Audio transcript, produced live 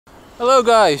Hello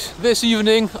guys, this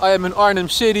evening I am in Arnhem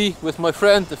City with my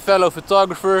friend, the fellow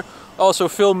photographer, also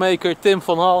filmmaker Tim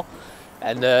van Hal.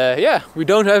 And yeah, we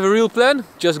don't have a real plan,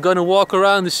 just gonna walk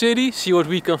around the city, see what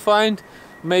we can find,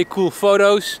 make cool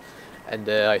photos, and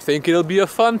I think it'll be a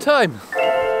fun time.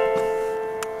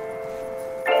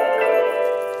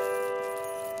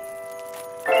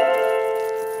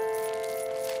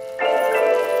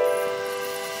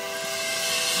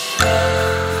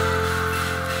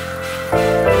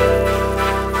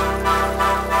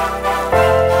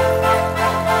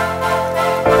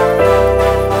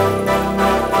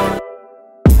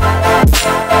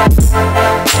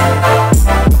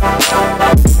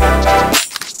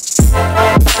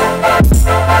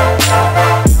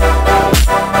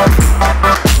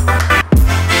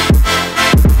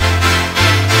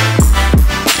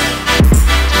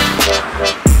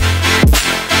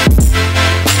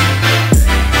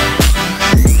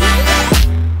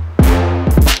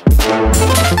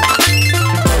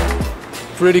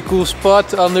 Pretty cool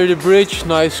spot under the bridge,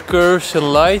 nice curves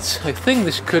and lights. I think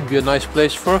this could be a nice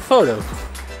place for a photo.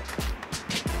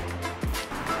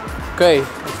 Okay,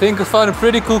 I think I found a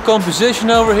pretty cool composition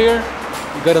over here.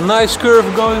 We got a nice curve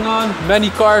going on, many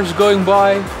cars going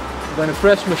by. I'm gonna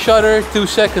press my shutter,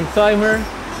 2-second timer.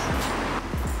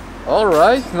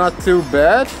 Alright, not too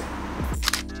bad.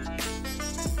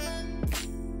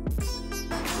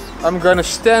 I'm gonna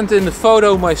stand in the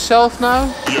photo myself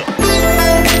now.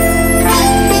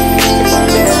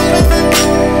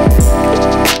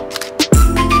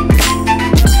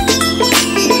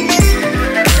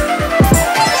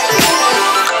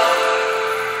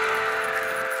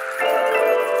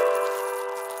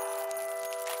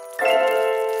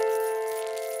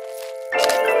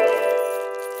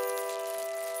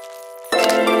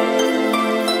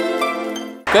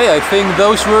 Okay, I think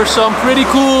those were some pretty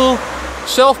cool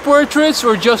self-portraits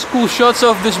or just cool shots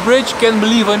of this bridge. Can't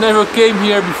believe I never came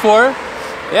here before.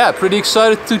 Yeah, pretty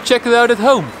excited to check it out at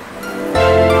home.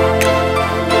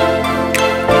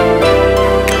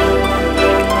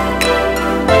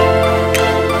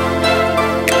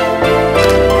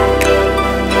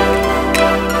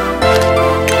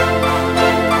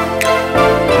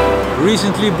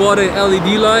 Recently bought an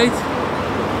LED light.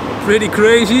 Pretty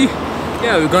crazy.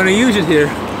 Yeah, we're gonna use it here.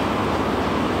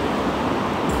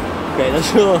 Okay, dat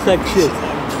is wel gek shit.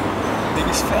 Ding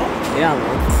is fel? Ja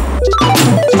man.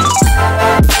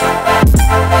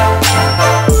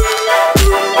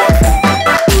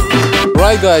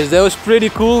 Right guys, that was pretty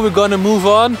cool. We're gonna move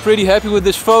on. Pretty happy with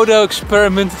this photo.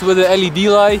 Experimented with the LED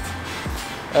light.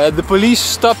 The police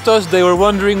stopped us. They were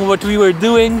wondering what we were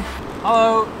doing.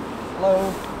 Hallo. Hallo.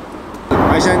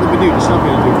 Wij zijn er benieuwd, dat snap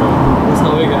je natuurlijk wel. Dat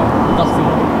snap ik hè. 18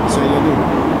 man. Wat zou jij doen?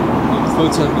 Een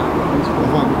foto zetten.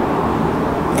 Waarvan?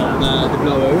 Van de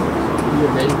blauwe oog.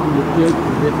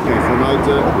 Oké, vanuit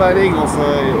opleiding of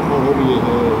gewoon hobby?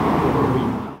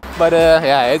 But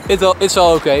yeah, it's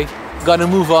all okay. Gonna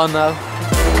move on now.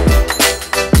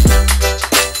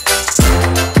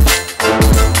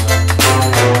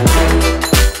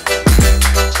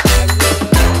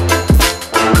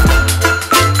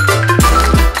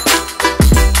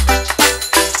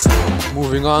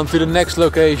 Moving on to the next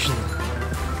location.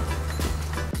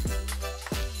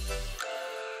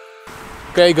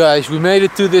 Okay guys, we made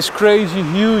it to this crazy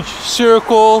huge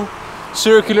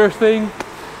circular thing.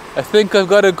 I think I've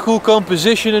got a cool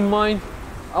composition in mind.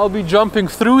 I'll be jumping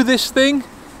through this thing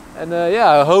and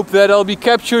yeah, I hope that I'll be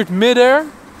captured mid-air.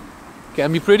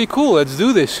 Can be pretty cool, let's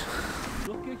do this.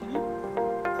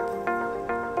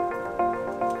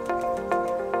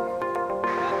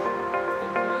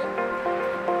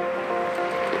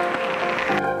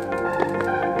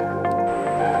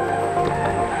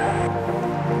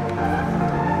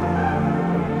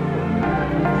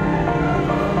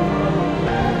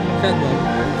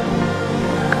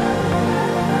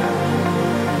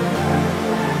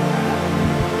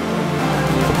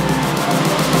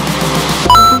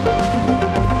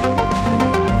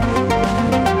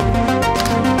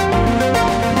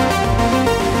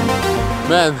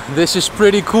 Man, this is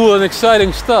pretty cool and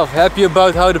exciting stuff. Happy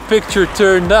about how the picture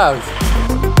turned out.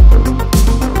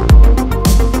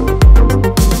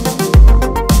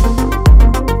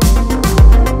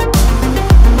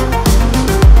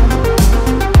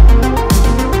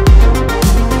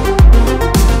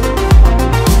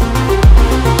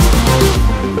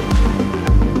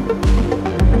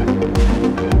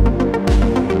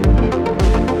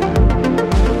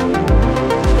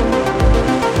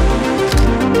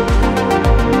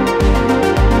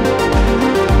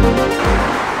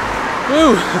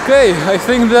 Okay, I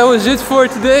think that was it for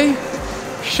today.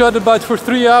 Shot about for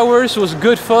 3 hours, was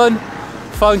good fun.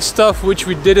 found stuff which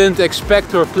we didn't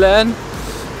expect or plan.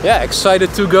 Yeah,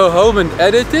 excited to go home and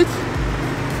edit it.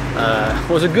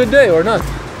 Was a good day or not?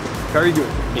 Very good.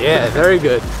 Yeah, very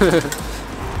good.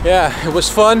 Yeah, it was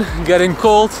fun, getting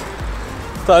cold.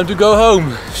 Time to go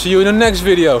home. See you in the next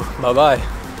video. Bye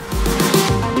bye.